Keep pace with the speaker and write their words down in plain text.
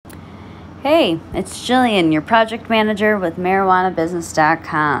Hey, it's Jillian, your project manager with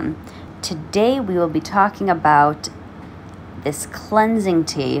MarijuanaBusiness.com. Today we will be talking about this cleansing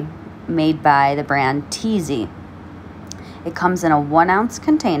tea made by the brand Teazy. It comes in a 1-ounce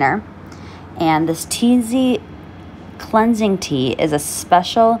container, and this Teazy cleansing tea is a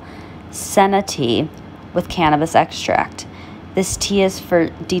special senna tea with cannabis extract. This tea is for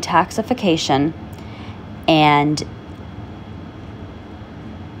detoxification and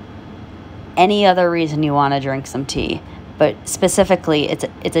any other reason you want to drink some tea, but specifically it's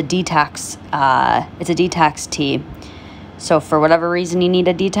a detox. It's a detox tea. So for whatever reason you need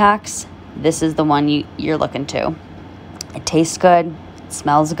a detox, this is the one you're looking to. It tastes good, it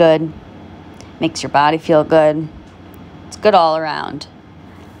smells good, makes your body feel good. It's good all around.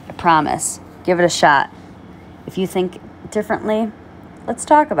 I promise. Give it a shot. If you think differently, let's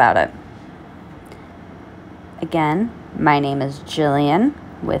talk about it. Again, my name is Jillian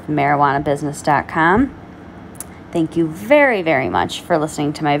with MarijuanaBusiness.com. Thank you very, very much for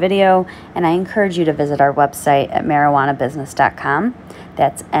listening to my video, and I encourage you to visit our website at MarijuanaBusiness.com.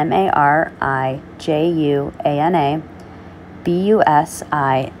 That's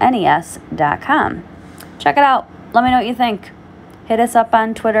MarijuanaBusiness.com. Check it out. Let me know what you think. Hit us up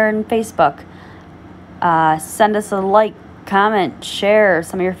on Twitter and Facebook. Send us a like, comment, share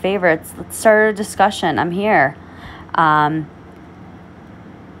some of your favorites. Let's start a discussion. I'm here.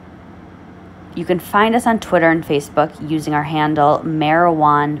 You can find us on Twitter and Facebook using our handle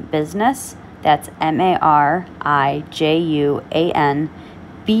MarijuanaBusiness. That's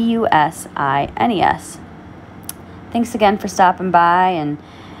MarijuanaBusiness. Thanks again for stopping by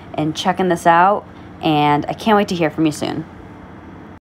and checking this out, and I can't wait to hear from you soon.